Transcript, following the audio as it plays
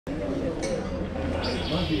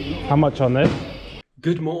How much on this?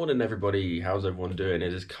 Good morning, everybody. How's everyone doing?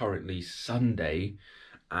 It is currently Sunday,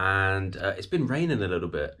 and it's been raining a little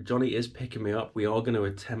bit. Johnny is picking me up. We are going to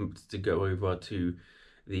attempt to go over to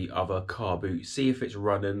the other Carboot, see if it's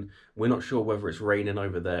running. We're not sure whether it's raining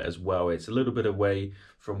over there as well. It's a little bit away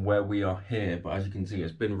from where we are here, but as you can see,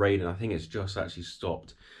 it's been raining. I think it's just actually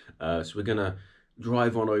stopped. So we're going to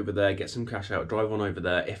drive on over there, get some cash out, drive on over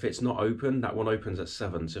there. If it's not open, that one opens at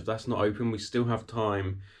 7. So if that's not open, we still have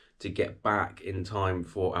time to get back in time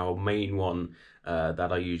for our main one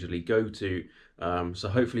that I usually go to. So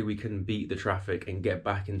hopefully we can beat the traffic and get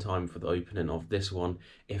back in time for the opening of this one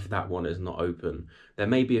if that one is not open. There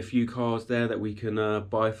may be a few cars there that we can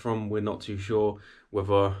buy from. We're not too sure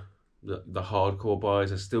whether the hardcore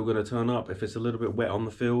buyers are still going to turn up if it's a little bit wet on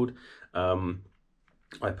the field.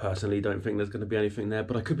 I personally don't think there's going to be anything there,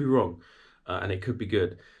 but I could be wrong, and it could be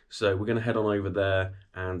good. So we're going to head on over there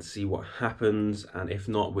and see what happens, and if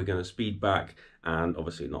not, we're going to speed back, and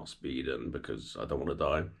obviously not speeding because I don't want to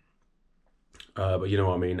die. But you know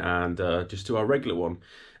what I mean, and just to our regular one.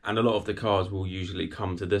 And a lot of the cars will usually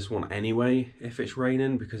come to this one anyway if it's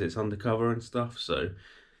raining because it's undercover and stuff, so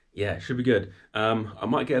yeah, it should be good. I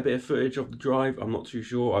might get a bit of footage of the drive, I'm not too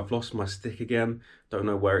sure. I've lost my stick again, don't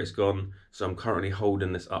know where it's gone, so I'm currently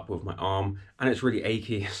holding this up with my arm, and it's really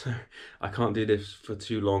achy, so I can't do this for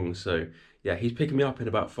too long. So yeah, he's picking me up in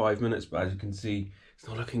about 5 minutes, but as you can see, it's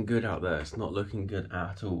not looking good out there. It's not looking good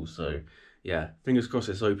at all. So yeah, fingers crossed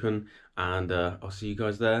it's open, and I'll see you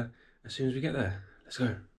guys there as soon as we get there. Let's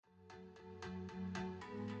go.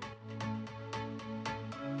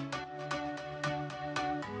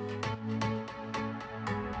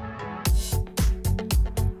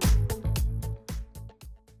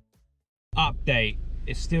 Update,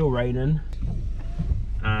 it's still raining,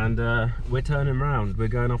 and we're turning around. We're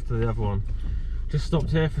going off to the other one. Just stopped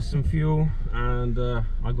here for some fuel, and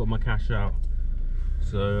I got my cash out.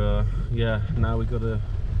 So yeah, now we got to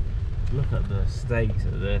look at the state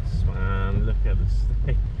of this, man. Look at the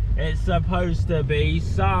state. It's supposed to be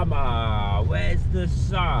summer. Where's the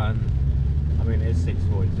sun? I mean, it's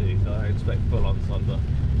 6:42, so I expect full on sun, but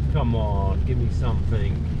come on, give me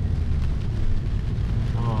something.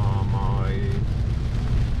 Oh my.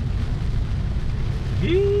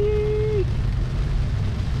 Eek.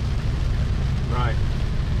 Right.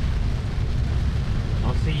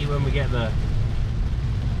 I'll see you when we get there.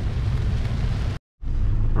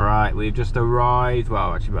 Right, we've just arrived.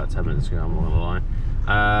 Well, actually about 10 minutes ago, I'm not gonna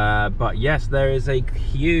lie. But yes, there is a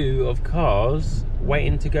queue of cars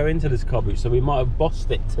waiting to go into this Carboot, so we might have bossed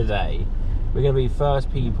it today. We're gonna be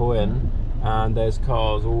first people in. And there's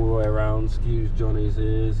cars all the way around. Excuse Johnny's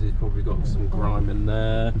ears, he's probably got some grime in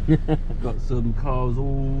there. Got some cars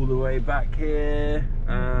all the way back here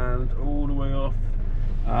and all the way off.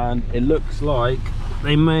 And it looks like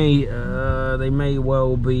they may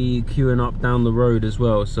well be queuing up down the road as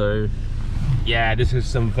well. So yeah, this is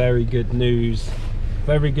some very good news.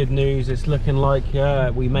 Very good news. It's looking like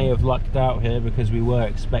we may have lucked out here because we were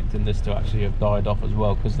expecting this to actually have died off as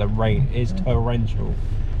well because the rain is torrential.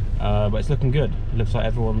 But it's looking good. It looks like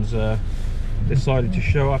everyone's decided to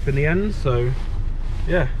show up in the end, so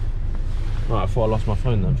yeah. Right, I thought I lost my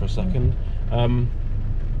phone then for a second.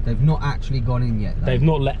 They've not actually gone in yet though. They've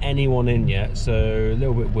not let anyone in yet, so a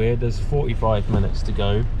little bit weird. There's 45 minutes to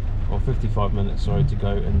go, or 55 minutes, sorry, to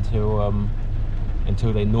go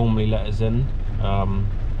until they normally let us in.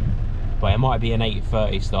 But it might be an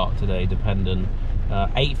 8:30 start today, depending.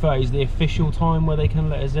 8:30 is the official time where they can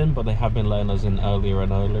let us in, but they have been letting us in earlier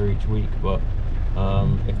and earlier each week. But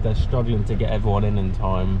if they're struggling to get everyone in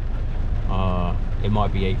time, it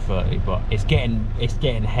might be 8:30. But it's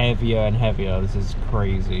getting heavier and heavier. This is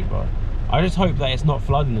crazy. But I just hope that it's not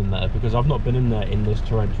flooding in there, because I've not been in there in this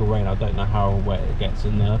torrential rain. I don't know how wet it gets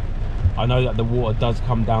in there. I know that the water does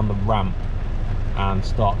come down the ramp and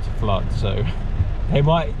start to flood, so they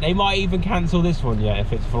might even cancel this one yet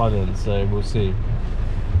if it's flooding. So we'll see.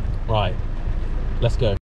 Right, let's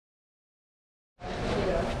go.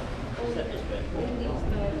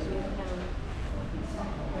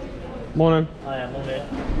 Morning. Hi, morning.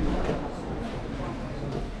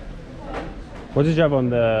 What did you have on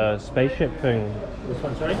the spaceship thing? This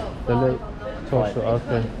one, sorry? The little torch. Right.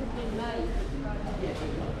 Okay.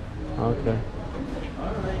 Okay.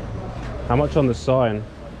 How much on the sign?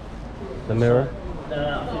 The mirror? I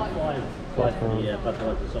think five for the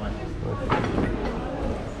Packatape design. Okay.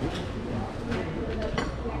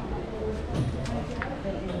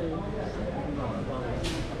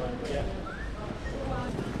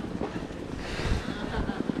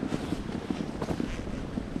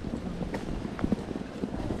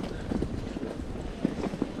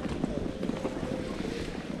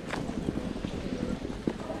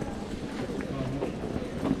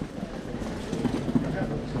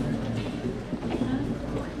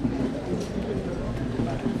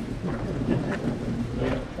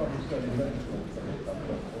 Just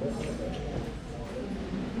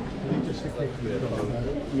a quick yeah.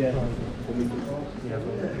 Yeah,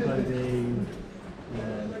 clothing,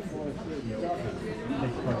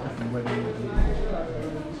 face contact and wedding.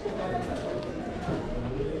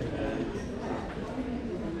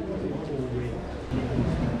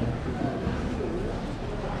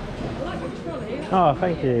 Oh,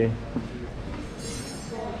 thank you.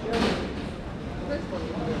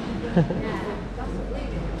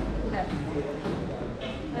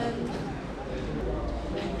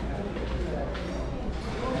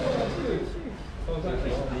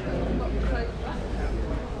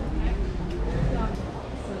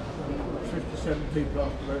 People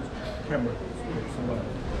after those cameras.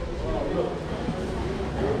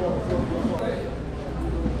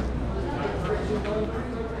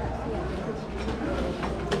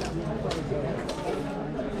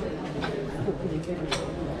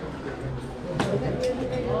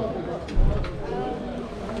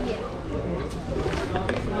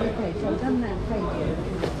 Okay, so I've done that, thank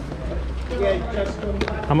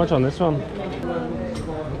you. How much on this one?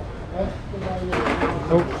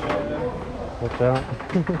 Oh, watch out.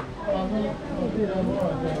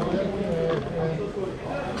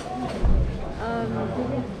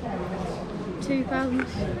 £2.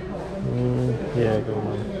 Yeah, go on.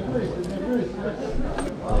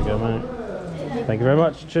 There you go, mate. Thank you very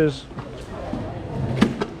much. Cheers.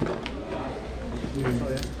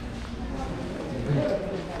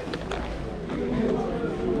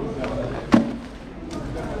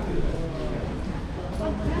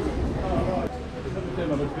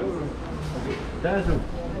 Dazzle.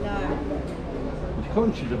 No. You're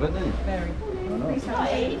conscious of it, then? Very. Right.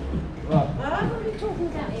 I'm not talking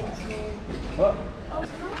about it. What?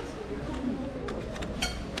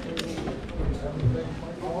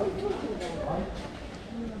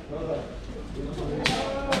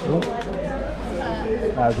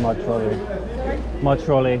 That's my trolley. My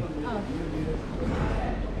trolley. Oh.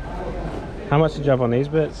 How much did you have on these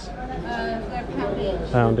bits? They're £1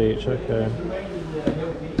 each. Pound each, okay.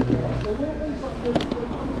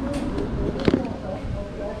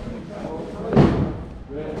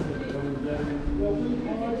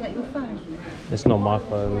 Is that your phone? It's not my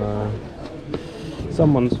phone, no.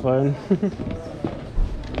 Someone's phone.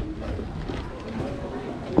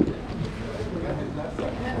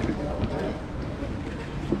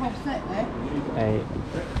 Whole set there?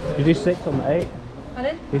 8. You do 6 on the 8?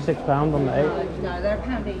 Pardon? Do £6 on the 8? No, they're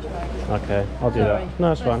 £1 each, mate. Okay, I'll do Sorry. that.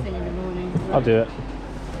 No, it's First fine. thing in the morning. I'll do it.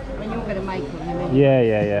 When you're going to make them, you mean?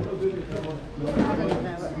 Yeah. I don't even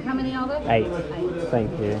know. How many are there? 8. 8.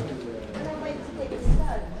 Thank you.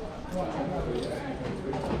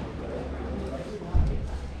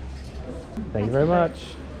 Thank you very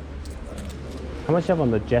much. How much do you have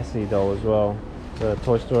on the Jessie doll as well? The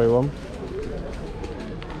Toy Story one?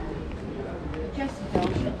 Jessie doll,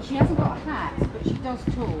 she hasn't got a hat, but she does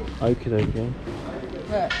talk. Okie dokie.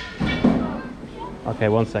 Look. Okay,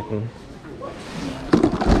 1 second.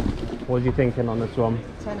 What are you thinking on this one?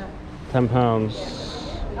 Tenner. £10.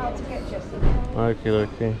 Oh, to get Jessie. Okie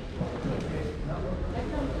dokie.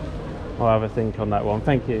 I'll have a think on that one.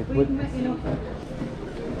 Thank you. Well, you can make me an offer.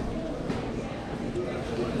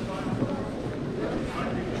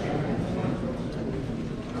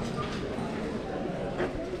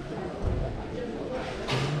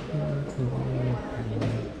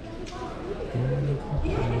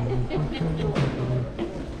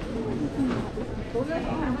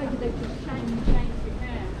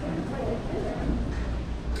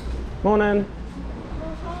 Morning.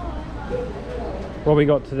 What we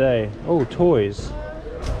got today? Oh, toys.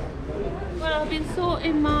 Well, I've been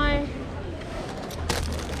sorting my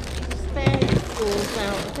spare drawers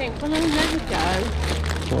out. I think, well, I'll never go.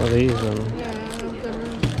 What are these then? Yeah, I'm gonna.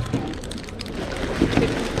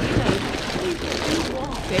 These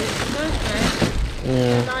bits, don't they?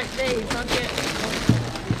 Yeah. Like these, I get.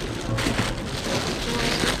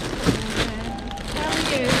 How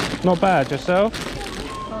are you? Not bad. Yourself?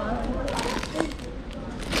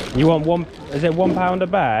 You want one? Is it £1 a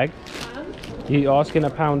bag? You asking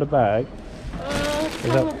 £1 a bag?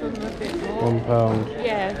 Some of them are a bit more. £1.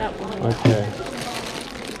 Yeah, that one. Okay.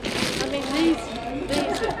 I mean, these,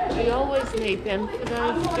 we always need them for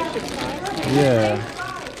those bigger prices. Yeah.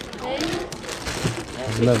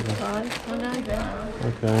 They're Leather. big price, I know that.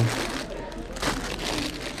 Okay.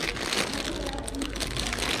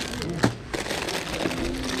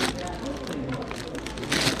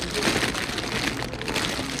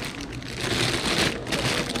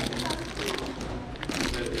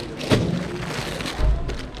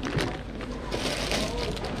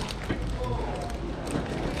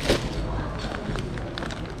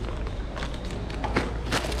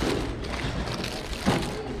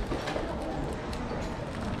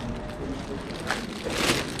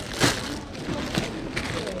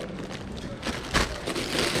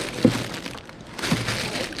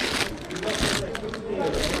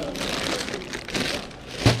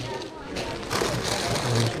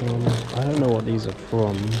 these are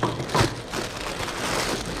from.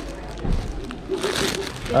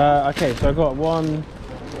 Okay, so I got 1,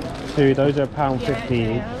 2. Those are £1.50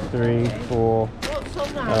 each. 3, 4. What's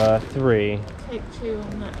on that? 3. Take 2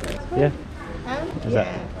 on that then. Yeah. Yeah. Is that?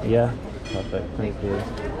 Yeah. Perfect. Thank you.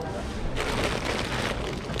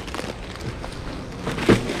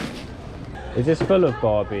 Is this full of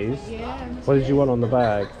Barbies? Yeah. What did you want on the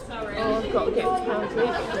bag? Oh, I've got to get £1 each.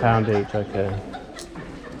 £1 each, okay.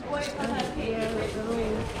 Yeah, they're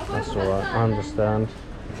all. That's alright, I understand.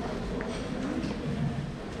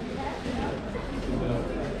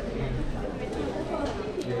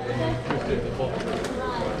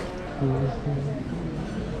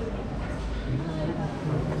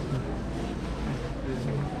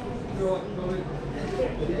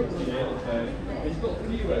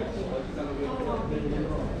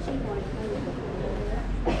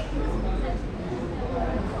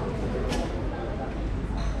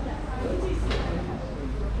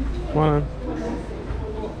 Come on.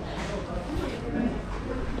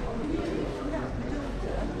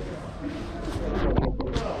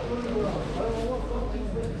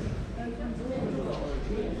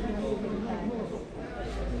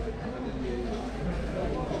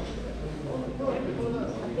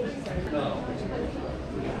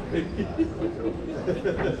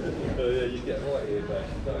 Oh yeah, you get right here, back.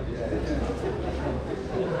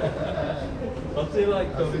 I'll see you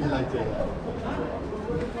like coming later.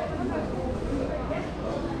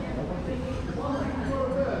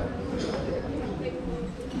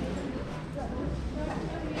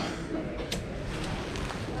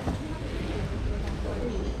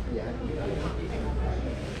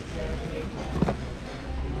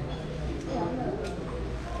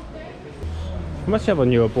 How much do you have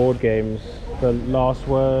on your board games? The Last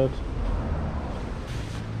Word?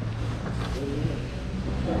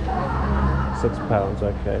 £6,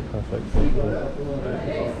 okay, perfect. Thank you.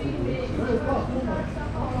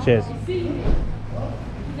 Cheers.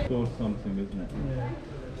 Or something, isn't it?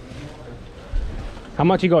 How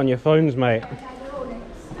much you got on your phones, mate?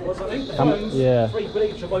 What's that thing? Phones? Yeah.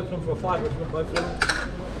 £3 each. I've opened them for a £5 for both of them.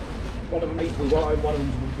 One of them needs to be wired, one of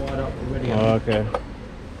them's wired up already. Oh, okay.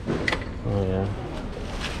 Oh, yeah.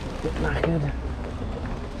 Bit knackered.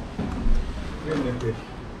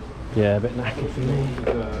 Yeah, a bit knackered for me.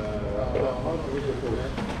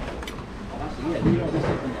 Yeah, you know this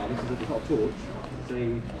is a top torch.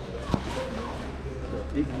 These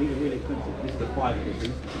are really expensive. This is the 5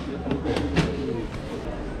 edition.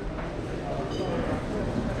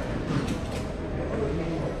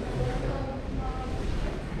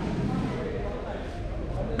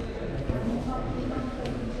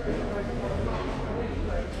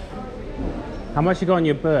 How much you got on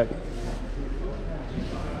your book?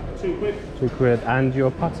 £2. £2. And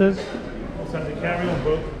your putters? What's that, the carry-on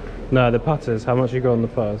book? No, the putters. How much you got on the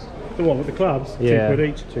putters? The one with the clubs? Yeah. £2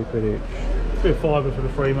 each. £2 each. Do a £5 for the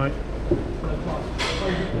free, mate.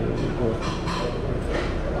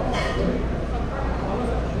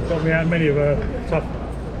 Got me out of many of a tough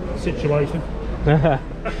situation.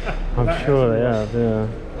 I'm sure they have, yeah.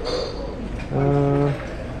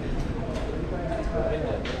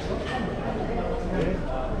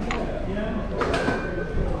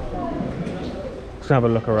 Let's have a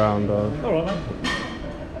look around. Alright, mate.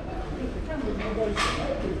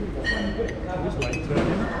 Just late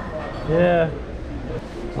turning. Yeah.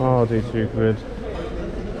 Oh, I'll do £2.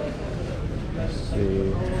 Let's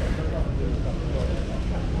see.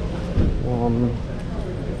 1,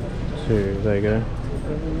 2. There you go.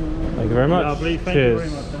 Thank you very much. Lovely, thank Cheers. you very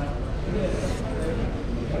much.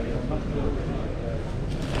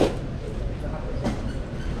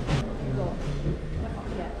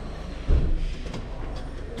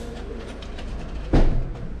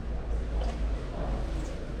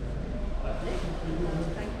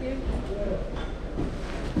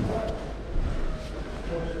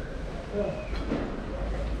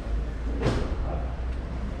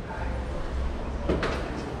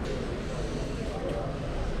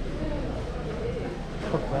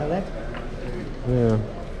 Yeah.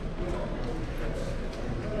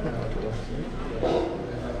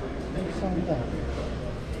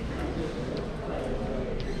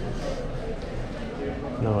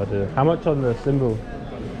 No idea. How much on the symbol?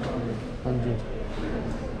 100.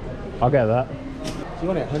 I'll get that. Do you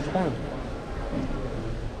want it? £100?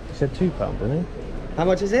 He said £2, didn't he? How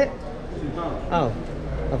much is it? Oh,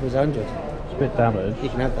 I thought it was 100. It's a bit damaged. You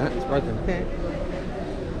can have that, it's broken.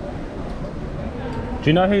 Do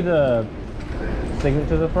you know who the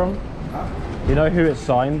signatures are from? Do you know who it's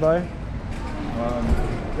signed by?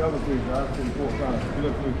 The other dudes are actually £4. You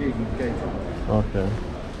look through keys and the gate. Okay.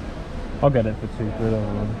 I'll get it for £2. I don't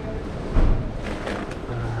know.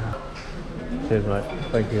 Cheers, mate.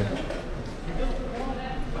 Thank you.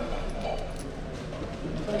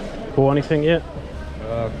 Bought anything yet?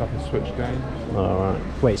 A couple of Switch games. Alright.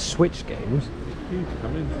 Wait, Switch games?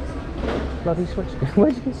 Come in. Bloody Switch games.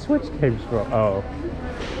 Where'd you get Switch games from? Oh.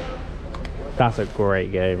 That's a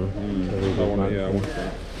great game. I want that one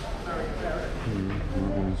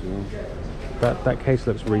as well. That case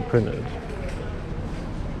looks reprinted.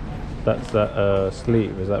 That's that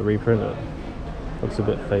sleeve. Is that reprinted? Looks a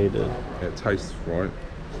bit faded. Yeah, it tastes right.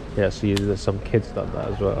 Yeah, so there's some kids done that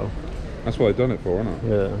as well. That's what I've done it for, isn't it?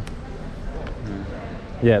 Yeah.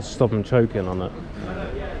 Yeah, stop them choking on it.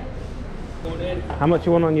 How much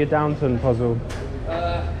you want on your Downton puzzle?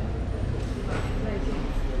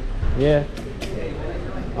 Yeah.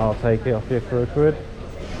 I'll take it off you for £1.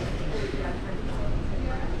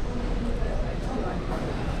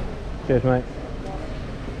 Cheers, mate.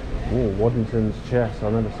 Oh, Waddington's chest.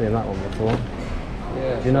 I've never seen that one before.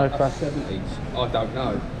 Yeah, do you know if that's 70s? I don't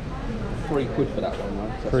know. £3 for that one,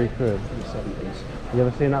 though. £3? From the 70s. You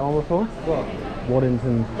ever seen that one before? What?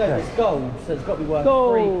 Waddington's No, chest. it's gold, so it's got to be worth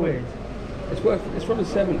Gold. £3. It's from the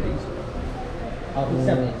 70s. Oh, the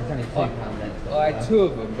 70s, it's only £2 then. I had 2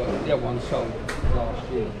 of them, but the other one sold last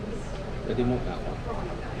year. They didn't want that one.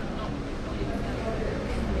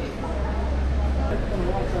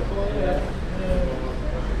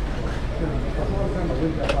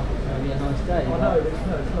 It'll be a nice day.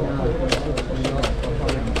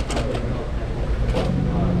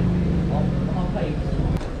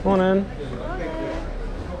 Morning.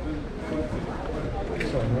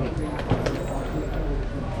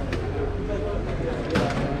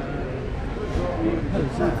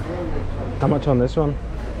 How much on this one?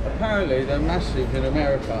 Apparently they're massive in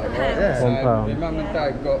America. Right? Yeah. So £1. my mum and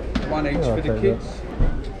dad got one each Yeah, I'll for the take kids.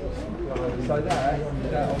 So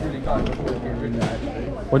that'll really go before we get rid of that actually.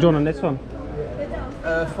 What do you want on this one?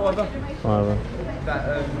 Fiver. £5. That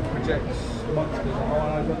projects monsters and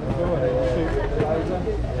rhinos on the floor and they shoot with the laser.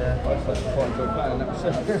 Yeah. I just quite enjoy playing that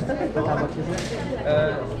myself. How much is it?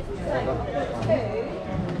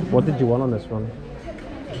 What did you want on this one?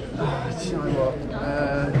 Do you know what?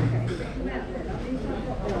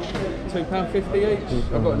 £2.50 each.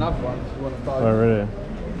 I've got another one if you want to buy. Oh, really?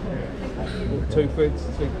 £2.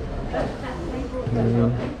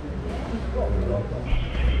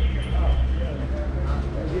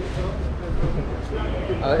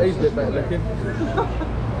 He's a bit better looking.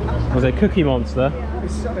 Was it Cookie Monster?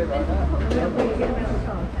 It's something like that.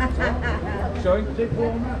 Sorry? 4?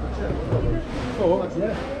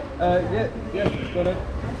 Yeah, got it.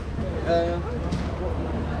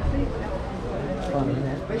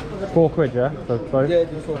 £4, yeah? For both? Yeah,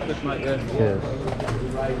 just £4, mate, yeah. Cheers.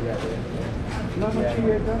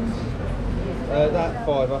 That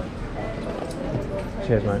 £5.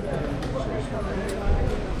 Cheers, mate.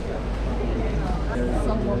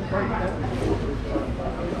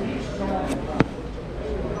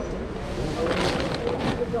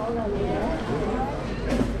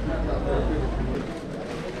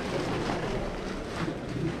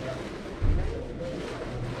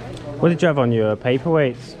 What did you have on your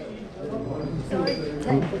paperweights?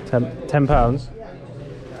 £10?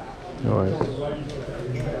 No worries.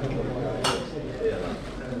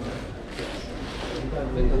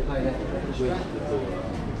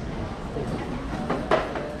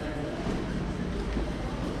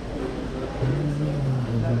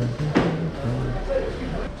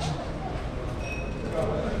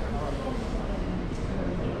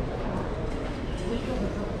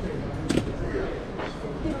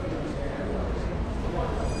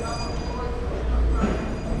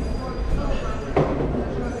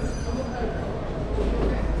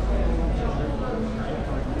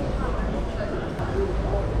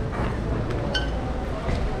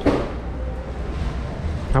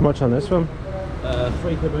 How much on this one?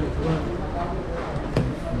 £3 for that.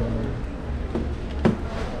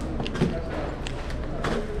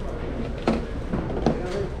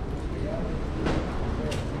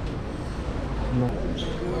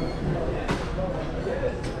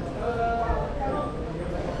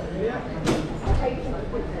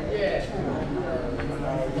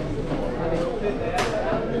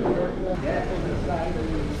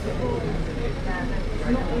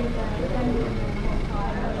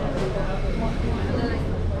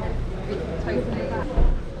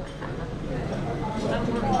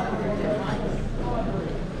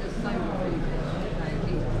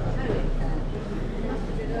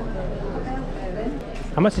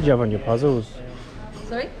 How much did you have on your puzzles?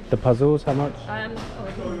 Sorry? The puzzles, how much? £1.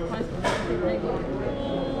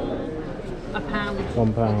 £1.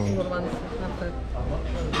 Smaller ones.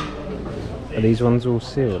 Are these ones all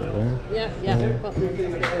sealed? Are they? Yeah, yeah. Got them.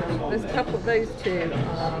 There's a couple. Those two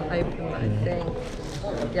are open, I think.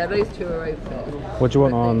 Yeah, those two are open. What do you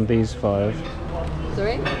want on these 5?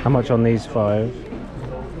 Sorry? How much on these 5?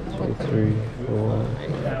 2, 3, 4.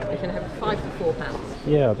 We can have 5 to 4 pounds.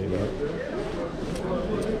 Yeah, I'll do that.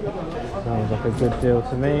 Sounds like a good deal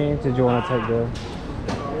to me. Did you want to take the...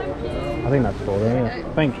 I think that's 4, yeah.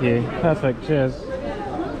 Thank you. Perfect, cheers.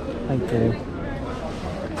 Thank you.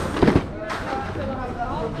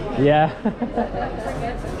 Yeah.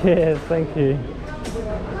 Cheers, thank you.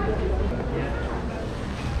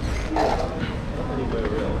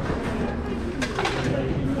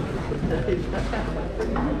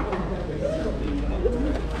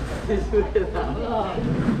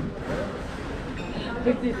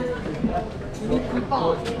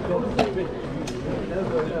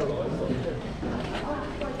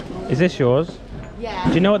 Is this yours? Yeah.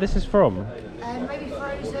 Do you know what this is from? Maybe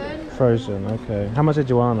frozen. Frozen, okay. How much did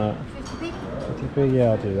you want it? 50p. 50p?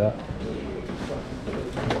 Yeah, I'll do that.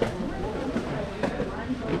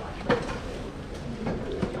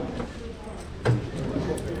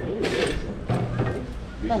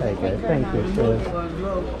 There you go, thank you. Cheers.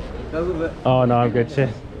 Oh no, I'm good,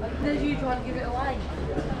 cheers. There's you trying to give it away.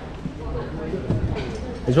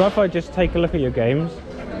 Is it right if I just take a look at your games?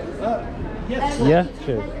 Yes. Yeah,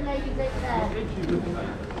 cheers.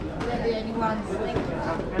 They're the only ones.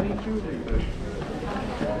 Thank you.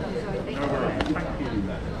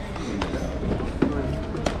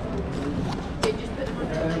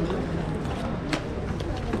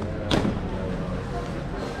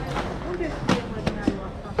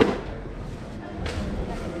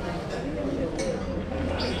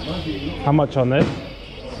 How much on this?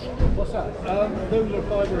 What's that? Those are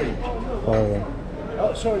 5 each. 5.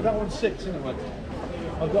 Oh, sorry, that one's 6, isn't it?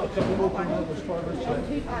 I've got a couple more coming out, there's 5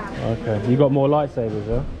 each left. Okay. You got more lightsabers,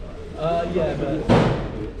 yeah? Yeah, but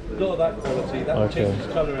not that quality. That changes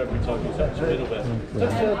colour every time you touch a little bit.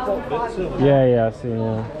 Touch the top bit, silver. Yeah, I see,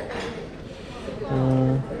 yeah.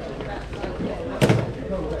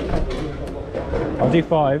 I'll do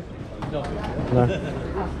 5. No.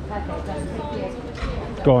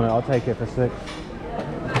 Go on, I'll take it for 6.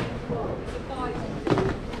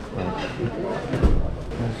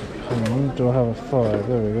 Do I have a 5?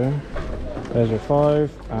 There we go. There's your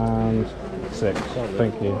 5 and 6.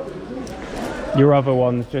 Thank you. Your other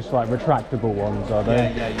ones, just like retractable ones, are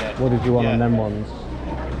they? Yeah. What did you want on them ones?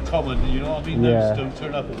 Common, you know what I mean? Yeah. Those don't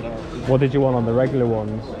turn up as well. What did you want on the regular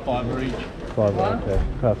ones? 5 each. 5, okay.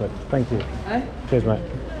 Perfect. Thank you. Cheers, mate.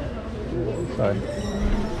 Sorry.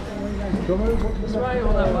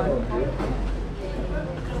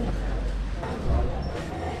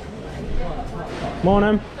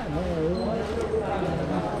 Morning.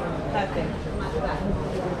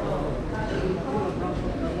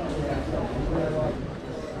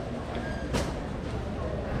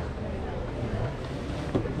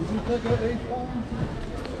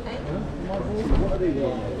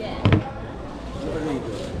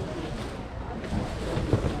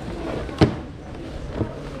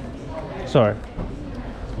 Sorry.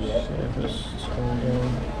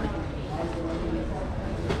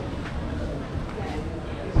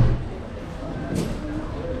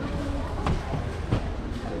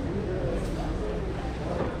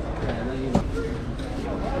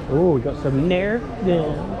 Oh, we got some Nerf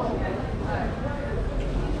guns.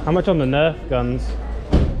 How much on the Nerf guns?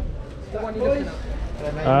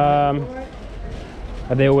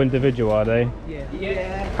 Are they all individual, are they?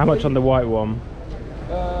 Yeah. How much on the white one?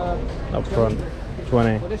 Up front.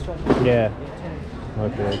 20. Well, this one? Yeah.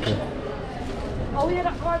 Okay. Oh yeah,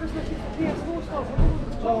 that guy was looking for PS4 stuff.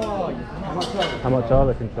 Oh, How much are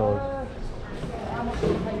the controllers?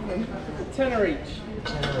 tenner each.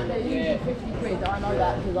 They're usually 50 quid, I know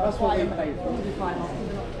that because I buy them all the time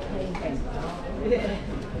after not paying. Yeah.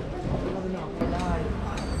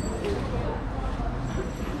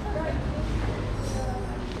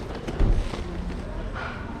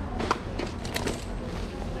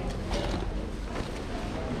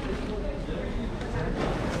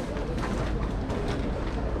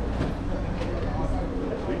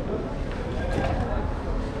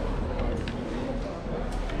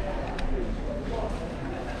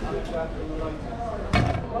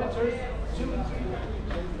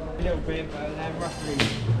 A little bit, but they're roughly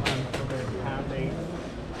probably £1 each.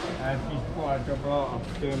 If you buy a job lot, I'll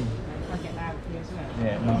do them. I get that for you, isn't it?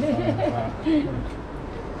 Yeah, not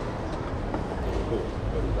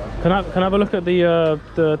Can I have a look at the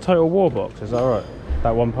Total War box? Is that alright?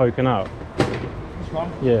 That one poking out. This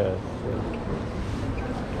one? Yeah.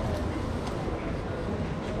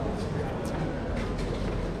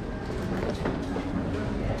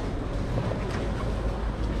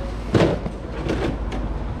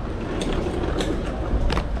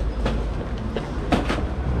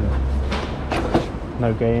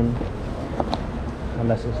 no game.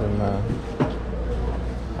 Unless it's in there.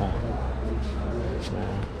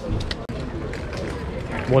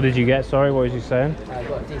 What did you get? Sorry, what was you saying? I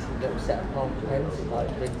got a decent little set of palm pens. Like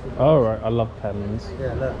oh right, I love pens.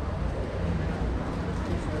 yeah, look.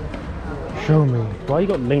 Show me. Why you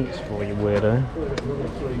got links for, you weirdo?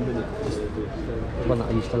 The one that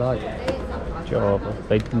I used to like. Java.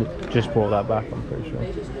 They just brought that back, I'm pretty sure.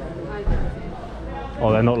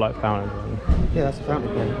 Oh, they're not like fountain pen. Yeah, that's a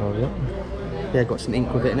fountain pen. Oh, yeah. Yeah, got some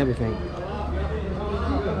ink with it and everything.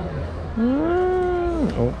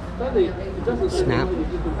 Oh. Snap.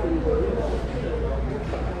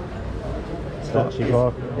 Scotchy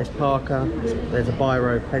Parker. There's Parker. There's a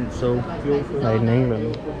biro pencil. Made in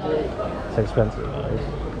England. It's expensive though.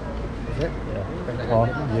 Is it? Yeah.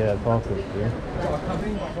 Yeah, Parker's yeah.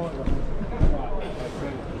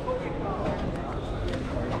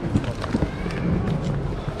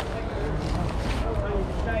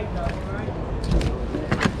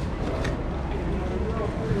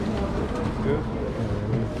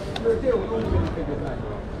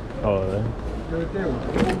 Oh, there.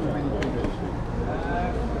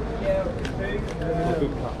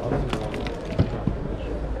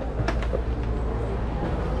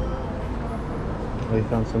 We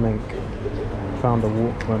found some ink. Found a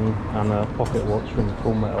Walkman and a pocket watch from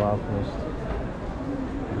Full Metal Alchemist.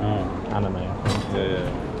 Oh. Anime. Yeah, yeah.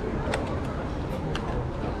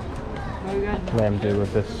 Let him do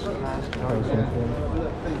with this.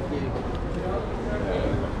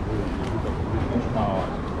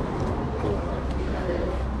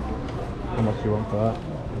 How much do you want for that?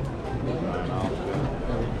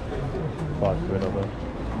 £5 of it.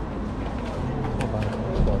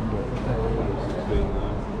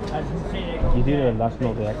 You do know that's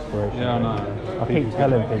not the expiration. Yeah, I know. I keep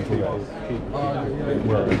telling people that.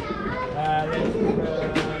 Yeah.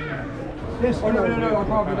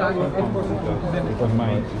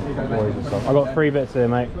 I got 3 bits here,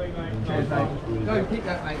 mate. No, keep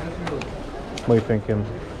that, mate. That's yours. What are you thinking?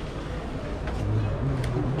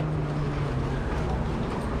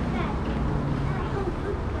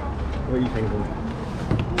 What are you thinking?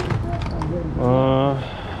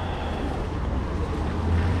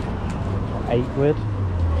 £8.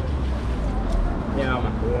 Yeah, I'm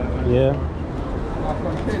happy with that, mate. Yeah. Nice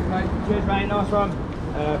one. Cheers, mate. Cheers, mate. Nice one.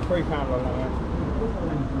 £3 on that,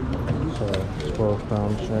 So,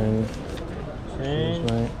 £12 change. Cheers,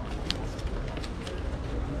 mate.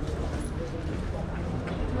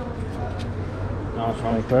 Nice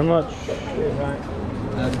one. Thank you very much. Cheers, mate.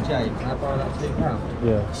 Jay, can I borrow that £2?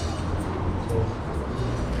 Yeah.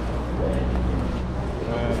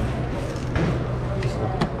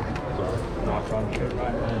 Nice one. Cheers,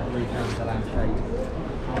 mate. £3 to lampshade.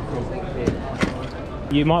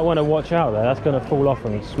 You might want to watch out there, that's going to fall off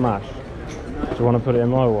and smash. Do you want to put it in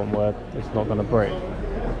my one where it's not going to break?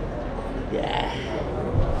 Yeah.